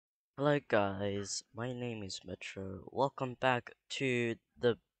Hello guys, my name is Metro. Welcome back to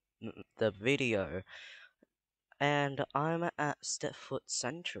the video, and I'm at Stepford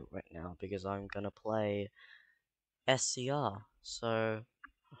Central right now because I'm gonna play SCR. So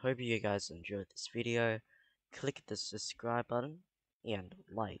I hope you guys enjoyed this video. Click the subscribe button and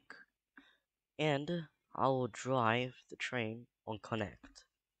like, and I will drive the train on Connect.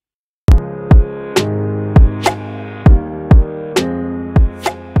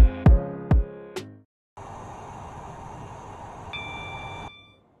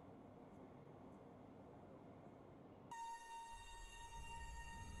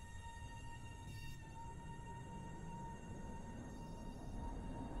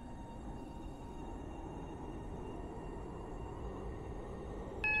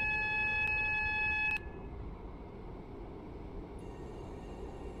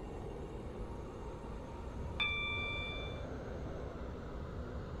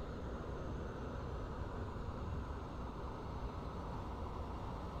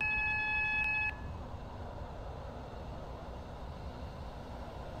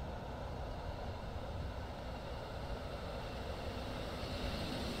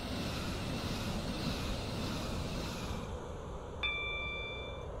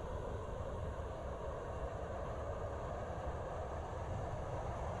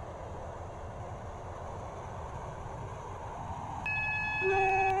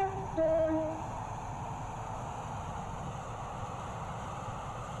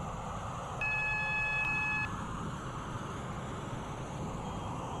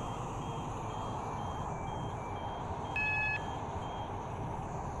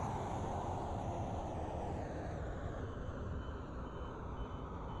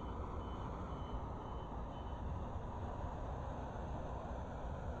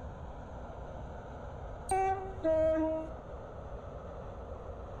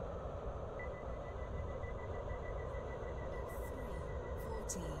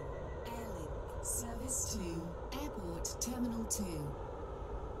 Airlink, Service 2, Airport Terminal 2.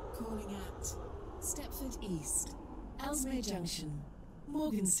 Calling at Stepford East, Ellesmere Junction,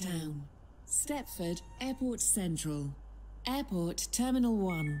 Morganstown, Stepford Airport Central, Airport Terminal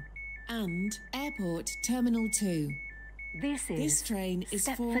 1, and Airport Terminal 2. This train is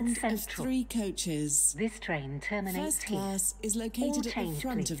Stepford formed Central. of 3 coaches. This train terminates First here. class is located at the change,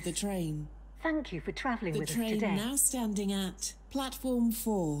 front please. of the train. Thank you for travelling The with us train today. now standing at platform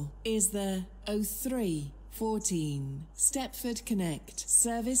 4 is the 0314 Stepford Connect,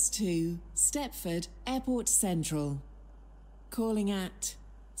 Service 2, Stepford Airport Central. Calling at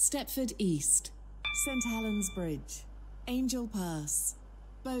Stepford East, St Helens Bridge, Angel Pass,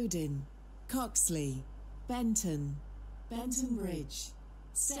 Bowden, Coxley, Benton, Benton Bridge,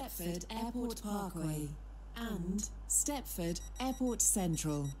 Stepford Airport Parkway, and Stepford Airport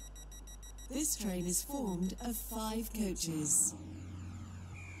Central. This train is formed of 5 coaches.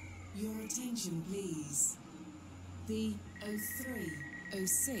 Your attention, please. The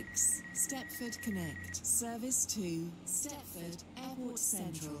 0306 Stepford Connect, Service 2, Stepford Airport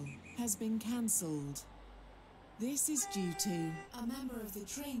Central, has been cancelled. This is due to a member of the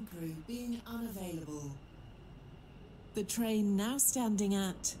train crew being unavailable. The train now standing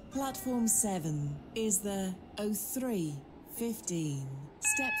at platform 7 is the 0315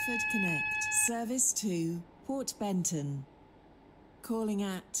 Stepford Connect, Service 2, Port Benton. Calling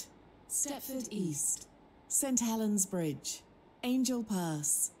at Stepford East, St Helens Bridge, Angel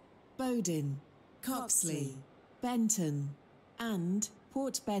Pass, Bowden, Coxley, Benton, and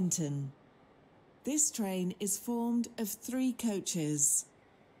Port Benton. This train is formed of 3 coaches.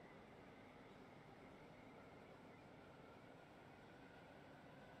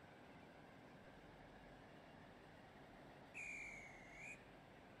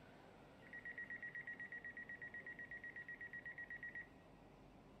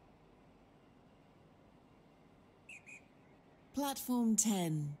 Platform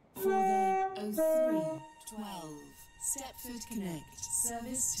 10 for the 0312 Stepford Connect,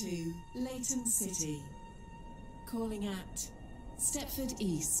 Service 2, Leighton City. Calling at Stepford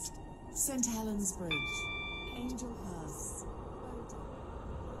East, St Helens Bridge, Angel Pass, Bowden.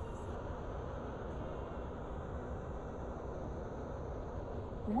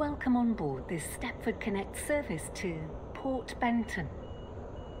 Welcome on board this Stepford Connect service to Port Benton.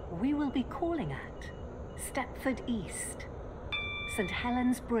 We will be calling at Stepford East, St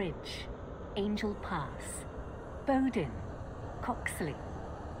Helens Bridge, Angel Pass, Bowden, Coxley,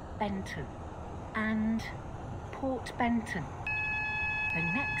 Benton, and Port Benton. The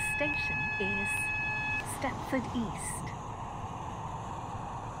next station is Stepford East.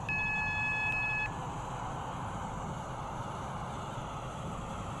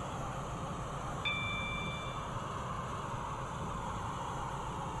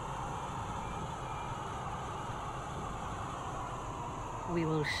 We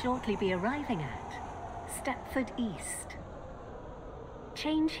will shortly be arriving at Stepford East.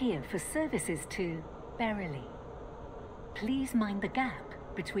 Change here for services to Berrily. Please mind the gap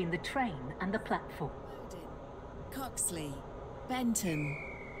between the train and the platform. Coxley, Benton,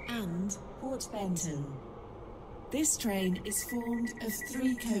 and Port Benton. This train is formed of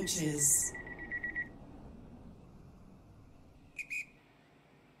 3 coaches.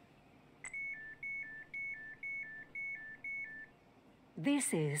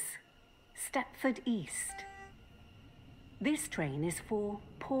 This is Stepford East. This train is for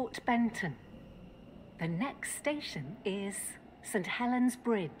Port Benton. The next station is St Helens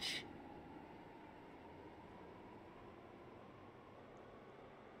Bridge.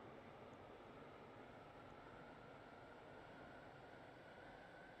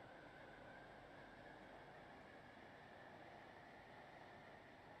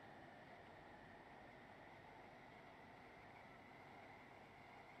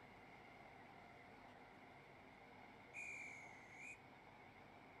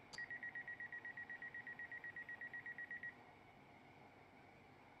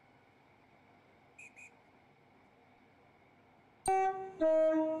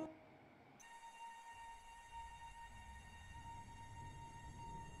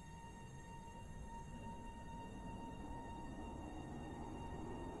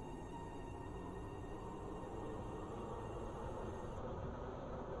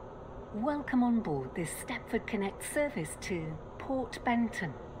 Welcome on board this Stepford Connect service to Port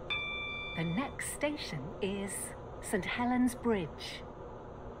Benton. The next station is St Helens Bridge.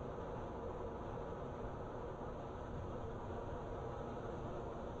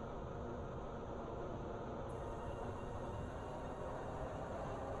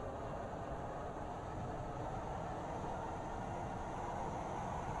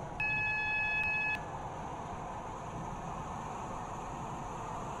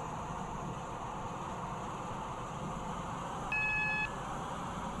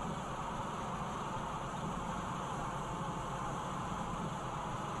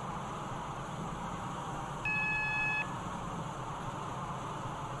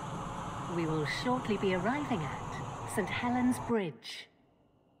 We will shortly be arriving at St Helens Bridge.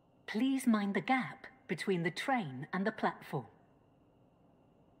 Please mind the gap between the train and the platform.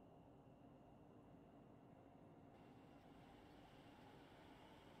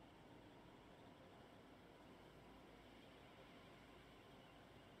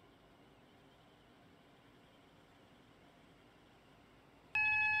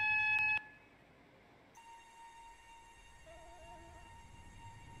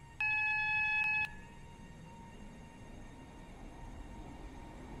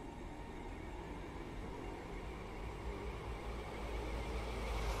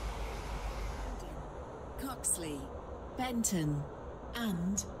 Coxley, Benton,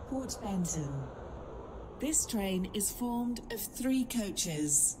 and Port Benton. This train is formed of 3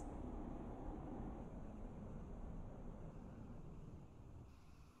 coaches.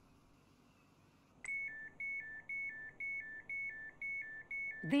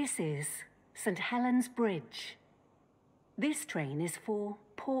 This is St Helens Bridge. This train is for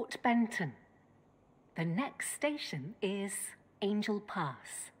Port Benton. The next station is Angel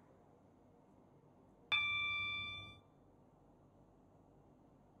Pass.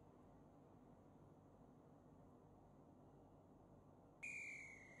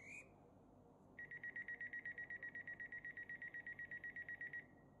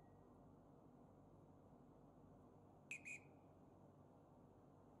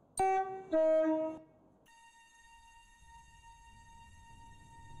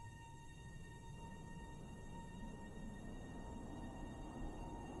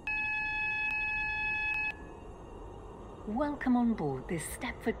 Welcome on board this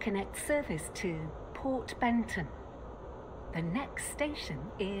Stepford Connect service to Port Benton. The next station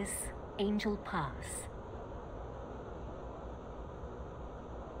is Angel Pass.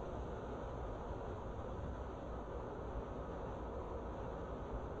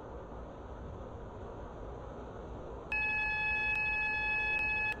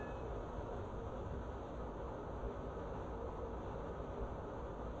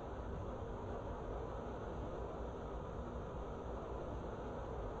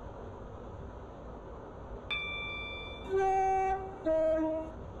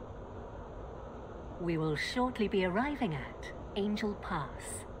 We will shortly be arriving at Angel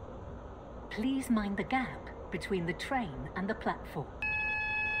Pass. Please mind the gap between the train and the platform.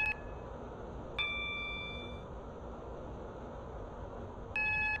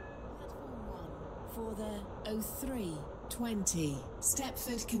 For the 0320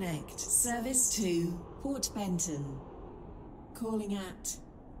 Stepford Connect service to Port Benton. calling at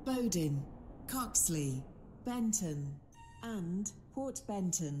Bowden, Coxley, Benton and Port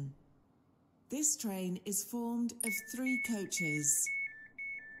Benton. This train is formed of 3 coaches.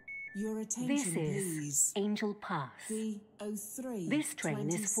 Your attention, This is please. Angel Pass. B03. This train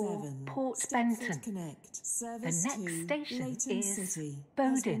is for Port Stepford Benton. Connect. Service The next to station Leighton is City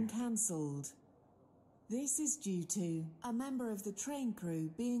Bowden. has been cancelled. This is due to a member of the train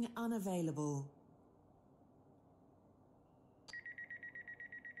crew being unavailable.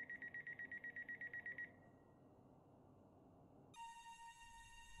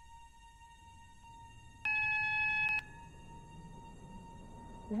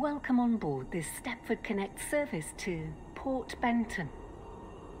 Welcome on board this Stepford Connect service to Port Benton.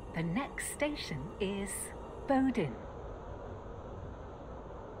 The next station is Bowden.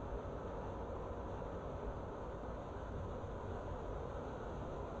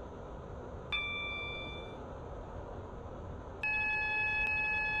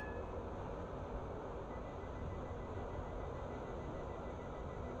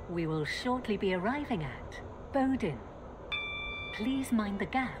 We will shortly be arriving at Bowden. Please mind the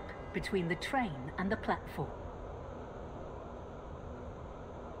gap between the train and the platform.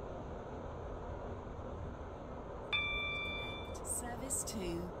 Service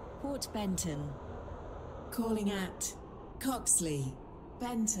to Port Benton. Calling at Coxley,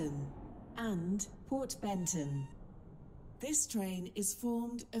 Benton and Port Benton. This train is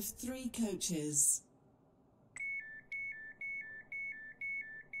formed of 3 coaches.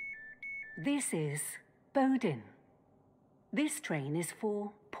 This is Bowden. This train is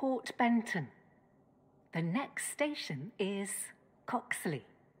for Port Benton. The next station is Coxley.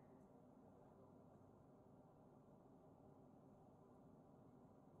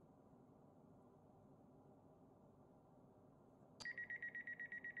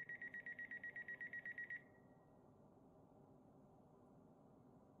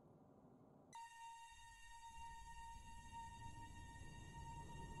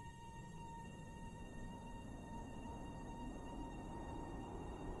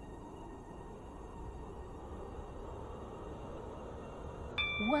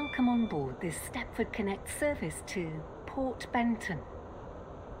 Welcome on board this Stepford Connect service to Port Benton.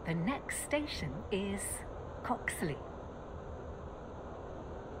 The next station is Coxley.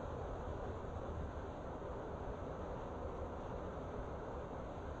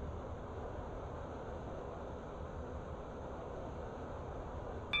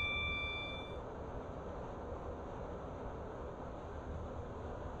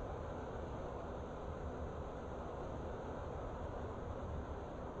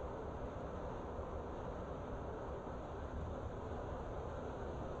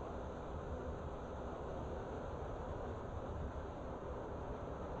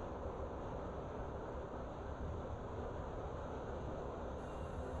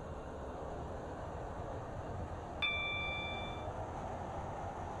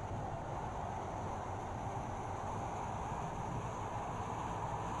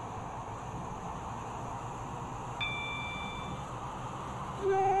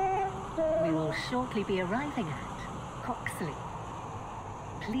 We will shortly be arriving at Coxley.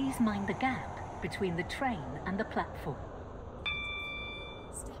 Please mind the gap between the train and the platform.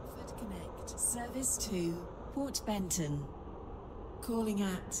 Stepford Connect. Service to Port Benton. Calling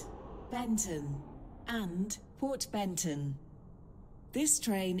at Benton and Port Benton. This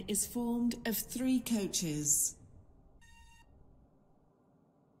train is formed of 3 coaches.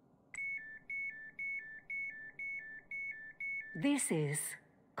 This is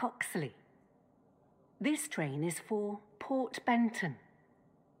Coxley. This train is for Port Benton.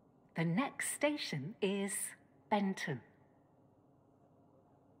 The next station is Benton.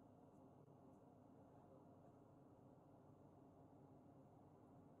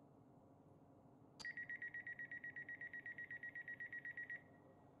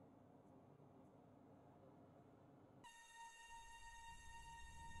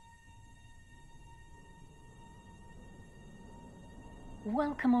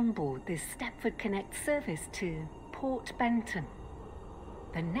 Welcome on board this Stepford Connect service to Port Benton.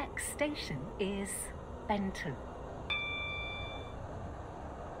 The next station is Benton.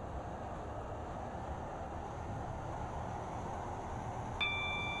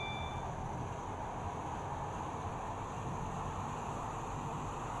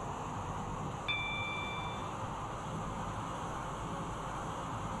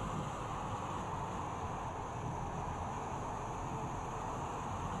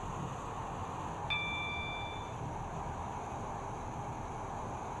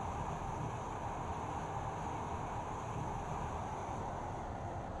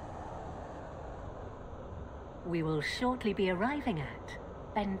 We will shortly be arriving at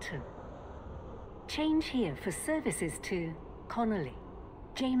Benton. Change here for services to Connolly,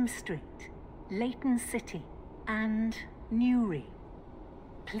 James Street, Leighton City, and Newry.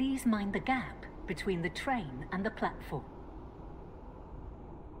 Please mind the gap between the train and the platform.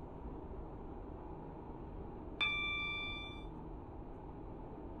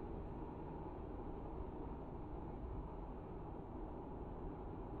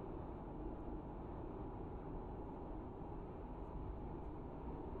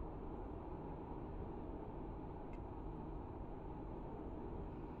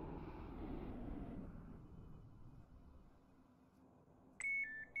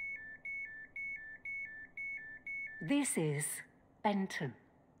 This is Benton.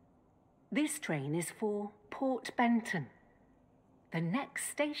 This train is for Port Benton. The next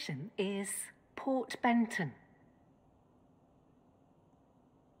station is Port Benton.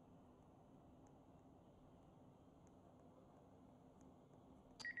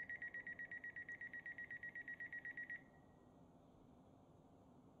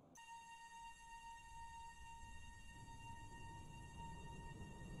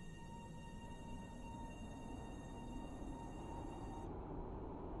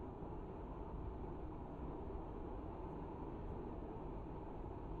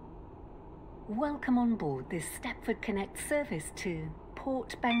 Welcome on board this Stepford Connect service to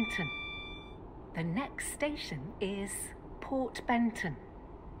Port Benton. The next station is Port Benton.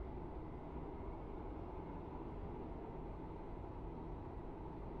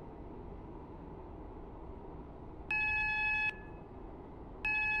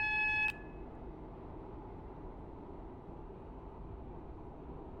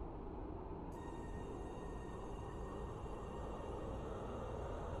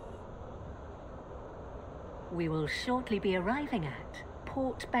 We will shortly be arriving at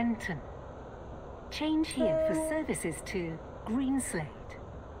Port Benton. Change here for services to Greenslade.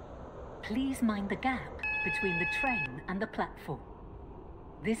 Please mind the gap between the train and the platform.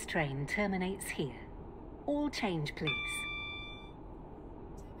 This train terminates here. All change, please.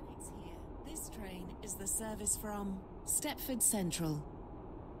 Terminates here. This train is the service from Stepford Central.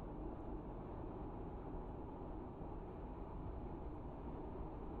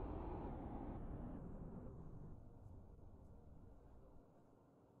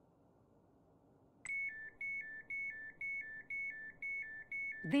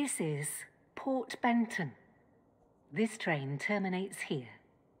 This is Port Benton. This train terminates here.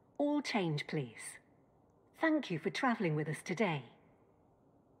 All change, please. Thank you for travelling with us today.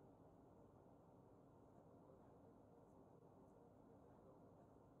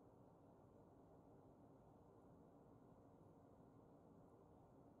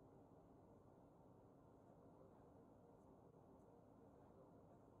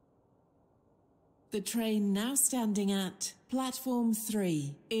 The train now standing at Platform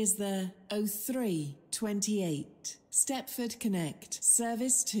 3 is the 0328 Stepford Connect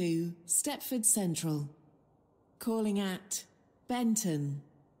service to Stepford Central. Calling at Benton,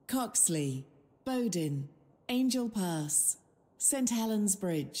 Coxley, Bowden, Angel Pass, St Helens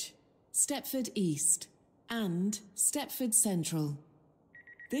Bridge, Stepford East and Stepford Central.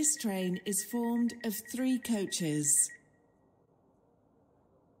 This train is formed of 3 coaches.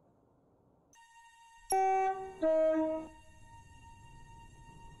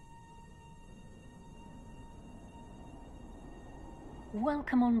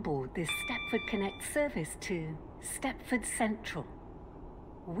 Welcome on board this Stepford Connect service to Stepford Central.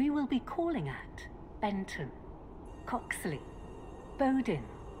 We will be calling at Benton, Coxley, Bowden,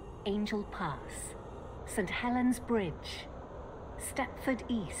 Angel Pass, St Helens Bridge, Stepford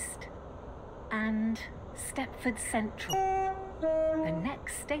East and Stepford Central. The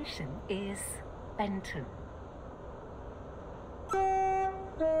next station is Benton.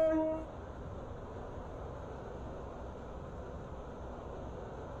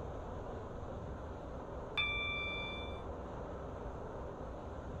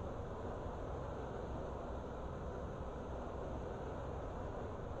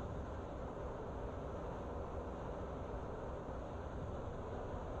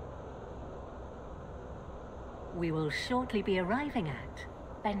 We will shortly be arriving at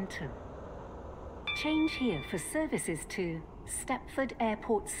Benton. Change here for services to Stepford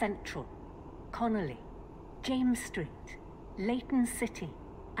Airport Central, Connolly, James Street, Leighton City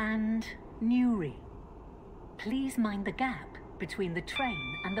and Newry. Please mind the gap between the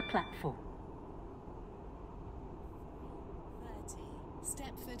train and the platform. 30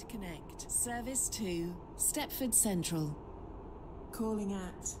 Stepford Connect service to Stepford Central. Calling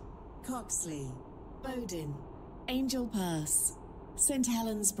at Coxley, Bowden, Angel Pass, St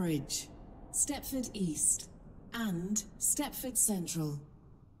Helens Bridge, Stepford East and Stepford Central.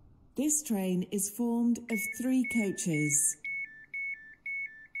 This train is formed of 3 coaches.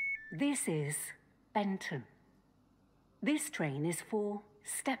 This is Benton. This train is for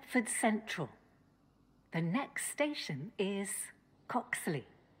Stepford Central. The next station is Coxley.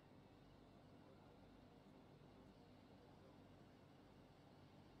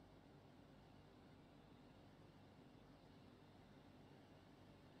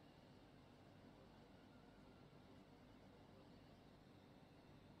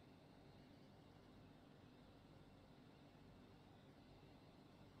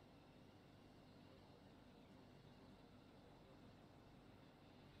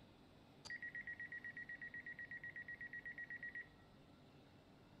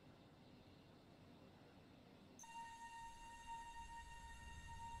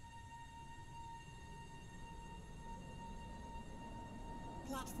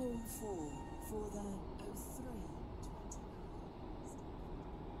 Platform 4 for the 03.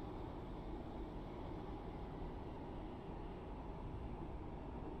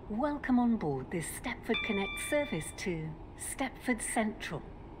 Welcome on board this Stepford Connect service to Stepford Central.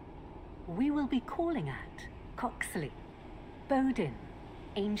 We will be calling at Coxley, Bowden,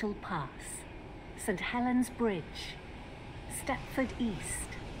 Angel Pass, St Helens Bridge, Stepford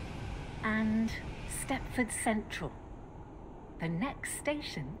East and Stepford Central. The next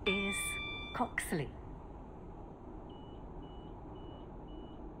station is Coxley.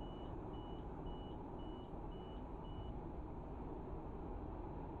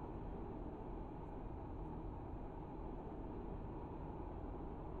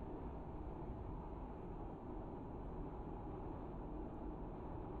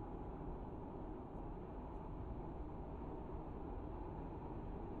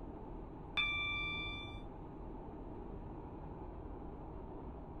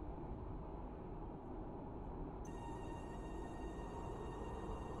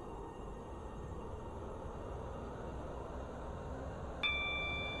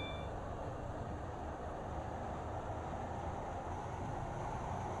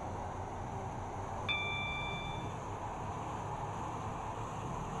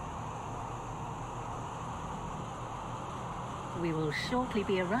 We will shortly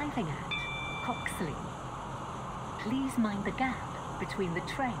be arriving at Coxley. Please mind the gap between the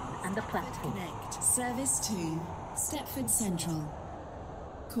train and the platform. Connect service to Stepford Central.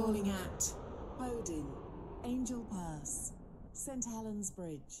 Calling at Bowden, Angel Pass, St Helens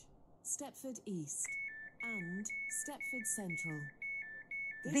Bridge, Stepford East and Stepford Central.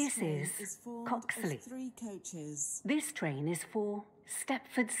 This train is formed Coxley. of 3 coaches. This train is for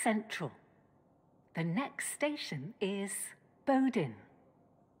Stepford Central. The next station is Bowden.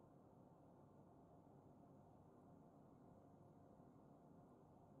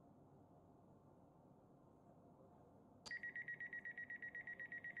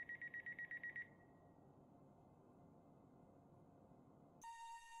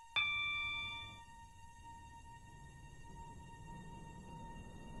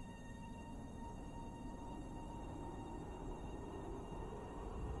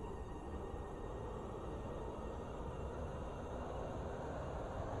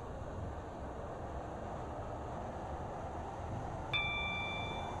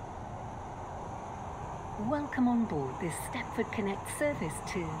 Welcome on board this Stepford Connect service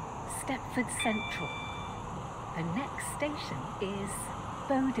to Stepford Central. The next station is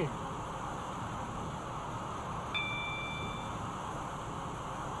Bowden.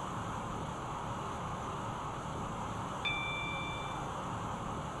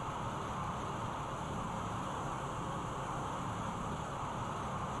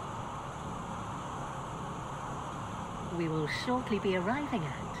 We will shortly be arriving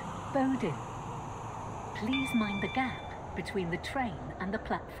at Bowden. Please mind the gap between the train and the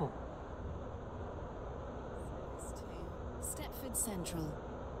platform. Stepford Central.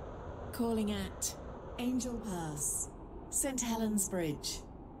 Calling at Angel Pass, St Helens Bridge,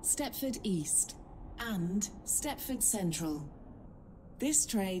 Stepford East and Stepford Central. This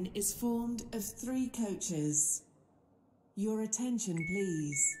train is formed of 3 coaches. Your attention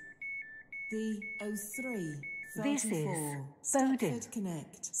please. The 03. This is Bowden.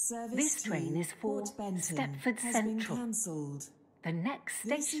 Connect. Service This train is for Port Benton Stepford has Central. been cancelled. The next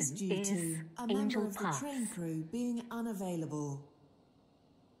This station is due to a member Angel of Pass. the train crew being unavailable.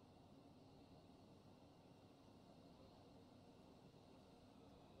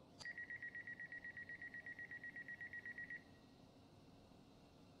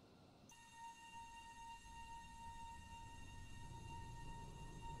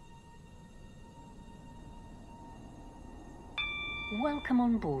 Welcome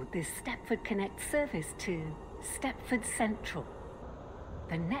on board this Stepford Connect service to Stepford Central.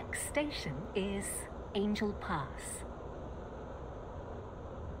 The next station is Angel Pass.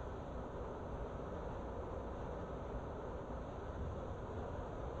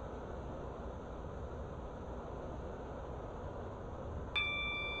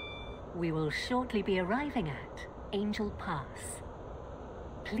 We will shortly be arriving at Angel Pass.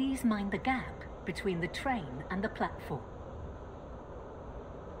 Please mind the gap between the train and the platform.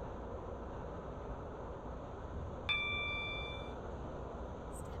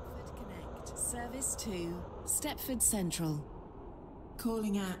 Stepford Connect, Service 2, Stepford Central.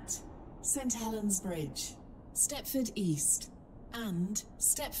 Calling at St Helens Bridge, Stepford East, and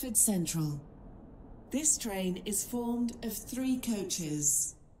Stepford Central. This train is formed of 3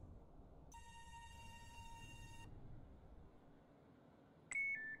 coaches.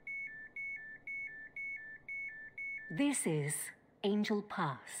 This is Angel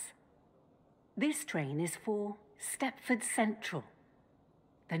Pass. This train is for Stepford Central.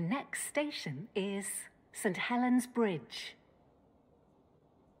 The next station is St Helens Bridge.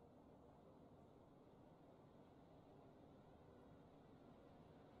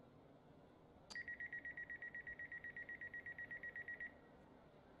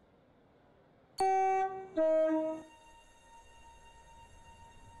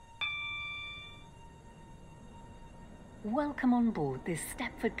 Welcome on board this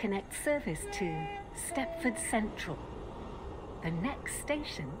Stepford Connect service to Stepford Central. The next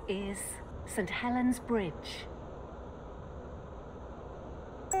station is St Helens Bridge.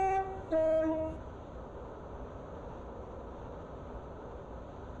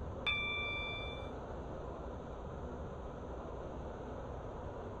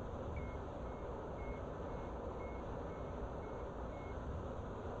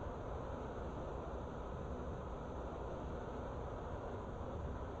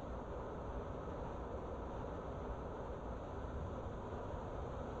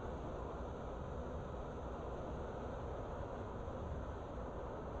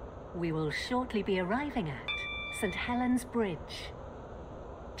 We will shortly be arriving at St Helens Bridge.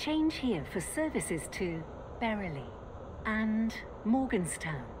 Change here for services to Berrily and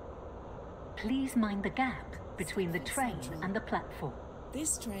Morganstown. Please mind the gap between the train and the platform.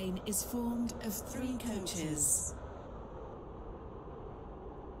 This train is formed of 3 coaches.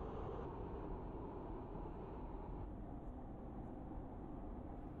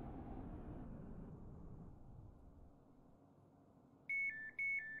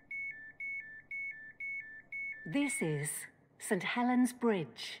 This is St Helens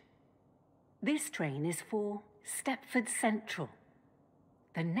Bridge. This train is for Stepford Central.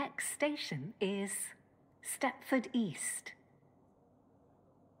 The next station is Stepford East.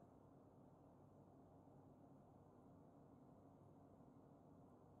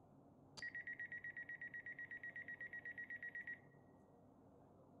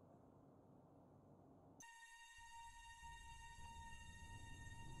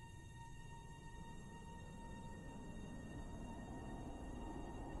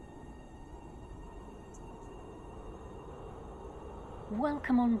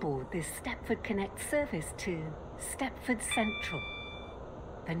 Welcome on board this Stepford Connect service to Stepford Central.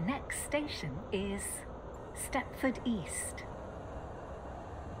 The next station is Stepford East.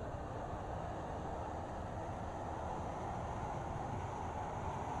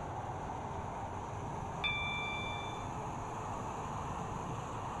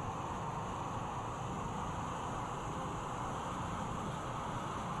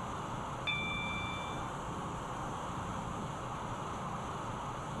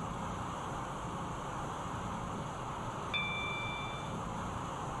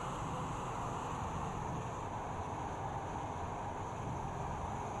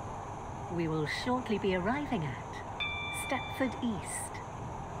 We will shortly be arriving at Stepford East.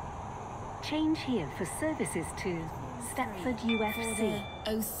 Change here for services to Stepford UFC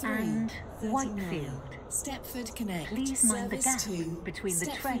and Whitefield. Stepford Connect. Please mind the gap Service 2, between the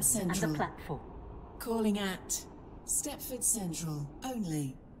Stepford train and Central. the platform. Calling at Stepford Central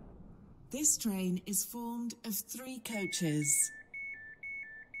only. This train is formed of 3 coaches.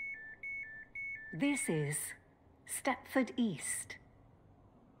 This is Stepford East.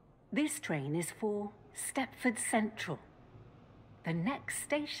 This train is for Stepford Central. The next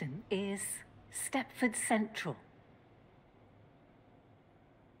station is Stepford Central.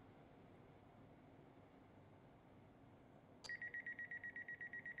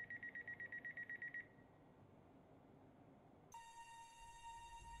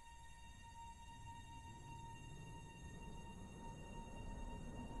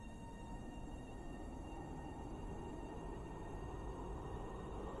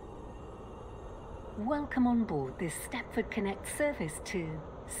 Welcome on board this Stepford Connect service to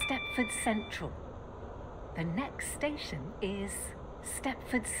Stepford Central. The next station is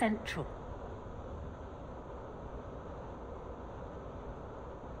Stepford Central.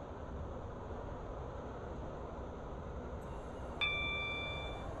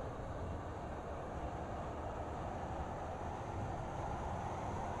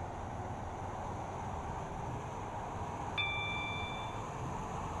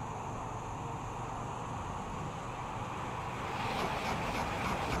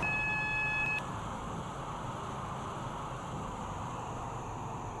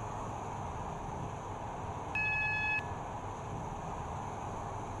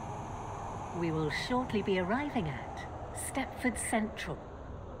 We will shortly be arriving at Stepford Central.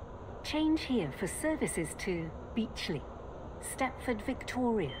 Change here for services to Beachley, Stepford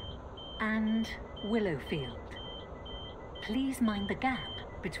Victoria and Willowfield. Please mind the gap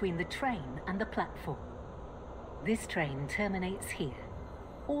between the train and the platform. This train terminates here.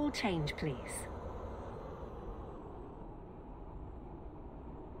 All change, please.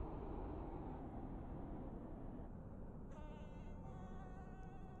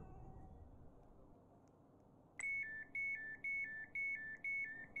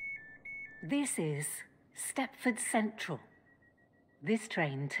 This is Stepford Central. This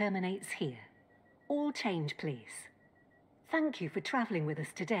train terminates here. All change, please. Thank you for travelling with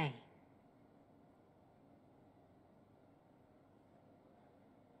us today.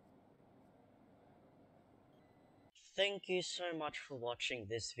 Thank you so much for watching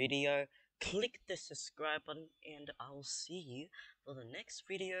this video. Click the subscribe button and I'll see you for the next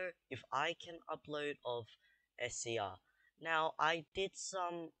video if I can upload of SCR. Now I did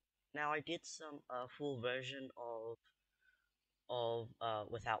some full version of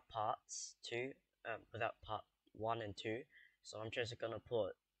without parts 2, without part 1 and 2. So I'm just gonna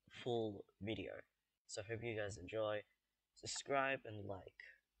put full video. So hope you guys enjoy. Subscribe and like.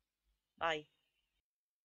 Bye.